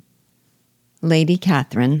Lady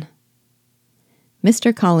Catherine.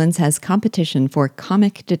 Mr. Collins has competition for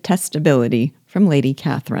comic detestability from Lady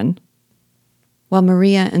Catherine. While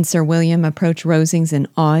Maria and Sir William approach Rosings in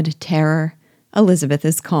awed terror, Elizabeth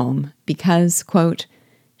is calm because, quote,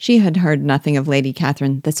 she had heard nothing of Lady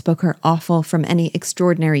Catherine that spoke her awful from any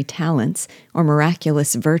extraordinary talents or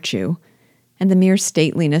miraculous virtue, and the mere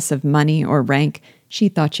stateliness of money or rank she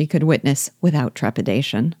thought she could witness without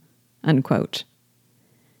trepidation, unquote.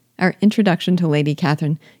 Our introduction to Lady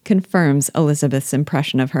Catherine confirms Elizabeth's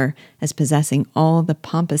impression of her as possessing all the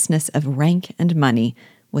pompousness of rank and money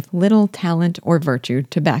with little talent or virtue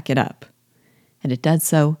to back it up. And it does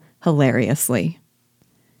so hilariously.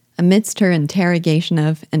 Amidst her interrogation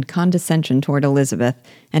of and condescension toward Elizabeth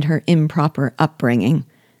and her improper upbringing,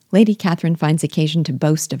 Lady Catherine finds occasion to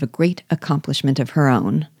boast of a great accomplishment of her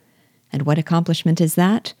own. And what accomplishment is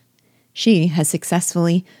that? She has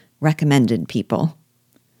successfully recommended people.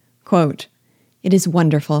 Quote, it is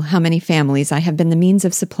wonderful how many families I have been the means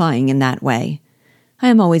of supplying in that way. I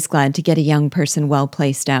am always glad to get a young person well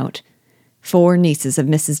placed out. 4 nieces of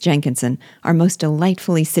Mrs. Jenkinson are most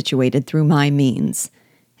delightfully situated through my means,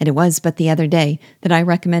 and it was but the other day that I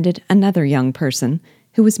recommended another young person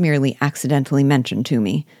who was merely accidentally mentioned to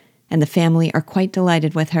me, and the family are quite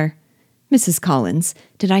delighted with her. Mrs. Collins,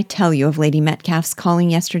 did I tell you of Lady Metcalfe's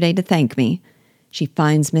calling yesterday to thank me? She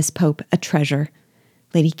finds Miss Pope a treasure.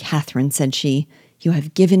 Lady Catherine, said she, you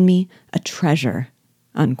have given me a treasure,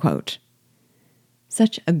 unquote.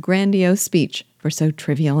 Such a grandiose speech for so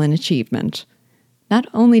trivial an achievement. Not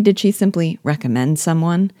only did she simply recommend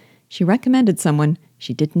someone, she recommended someone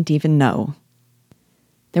she didn't even know.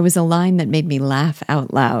 There was a line that made me laugh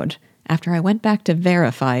out loud after I went back to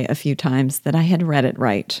verify a few times that I had read it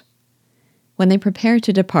right. When they prepare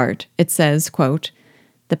to depart, it says, quote,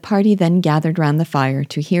 the party then gathered round the fire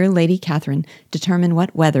to hear Lady Catherine determine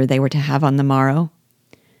what weather they were to have on the morrow.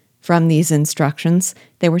 From these instructions,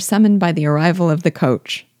 they were summoned by the arrival of the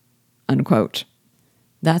coach, unquote.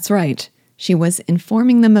 That's right. She was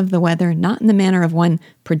informing them of the weather not in the manner of one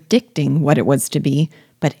predicting what it was to be,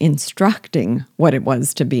 but instructing what it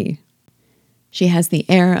was to be. She has the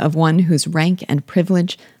air of one whose rank and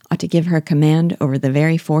privilege ought to give her command over the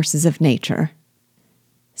very forces of nature.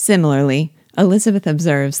 Similarly, Elizabeth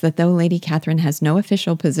observes that though Lady Catherine has no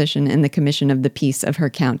official position in the commission of the peace of her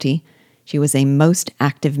county, she was a most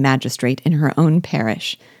active magistrate in her own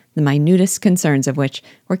parish, the minutest concerns of which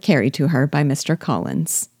were carried to her by Mr.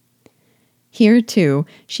 Collins. Here, too,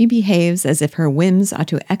 she behaves as if her whims ought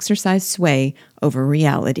to exercise sway over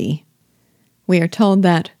reality. We are told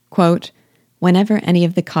that, quote, whenever any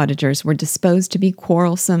of the cottagers were disposed to be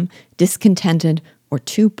quarrelsome, discontented, or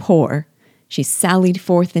too poor, she sallied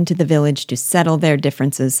forth into the village to settle their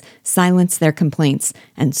differences, silence their complaints,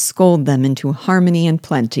 and scold them into harmony and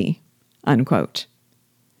plenty, unquote.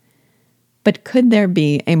 But could there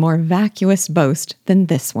be a more vacuous boast than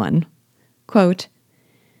this one? Quote,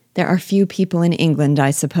 there are few people in England,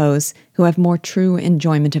 I suppose, who have more true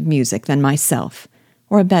enjoyment of music than myself,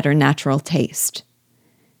 or a better natural taste.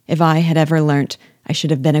 If I had ever learnt, I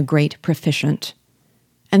should have been a great proficient.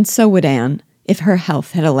 And so would Anne, if her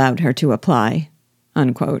health had allowed her to apply,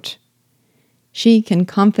 unquote. She can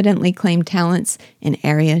confidently claim talents in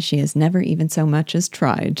areas she has never even so much as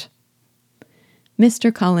tried.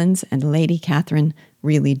 Mr. Collins and Lady Catherine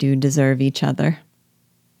really do deserve each other.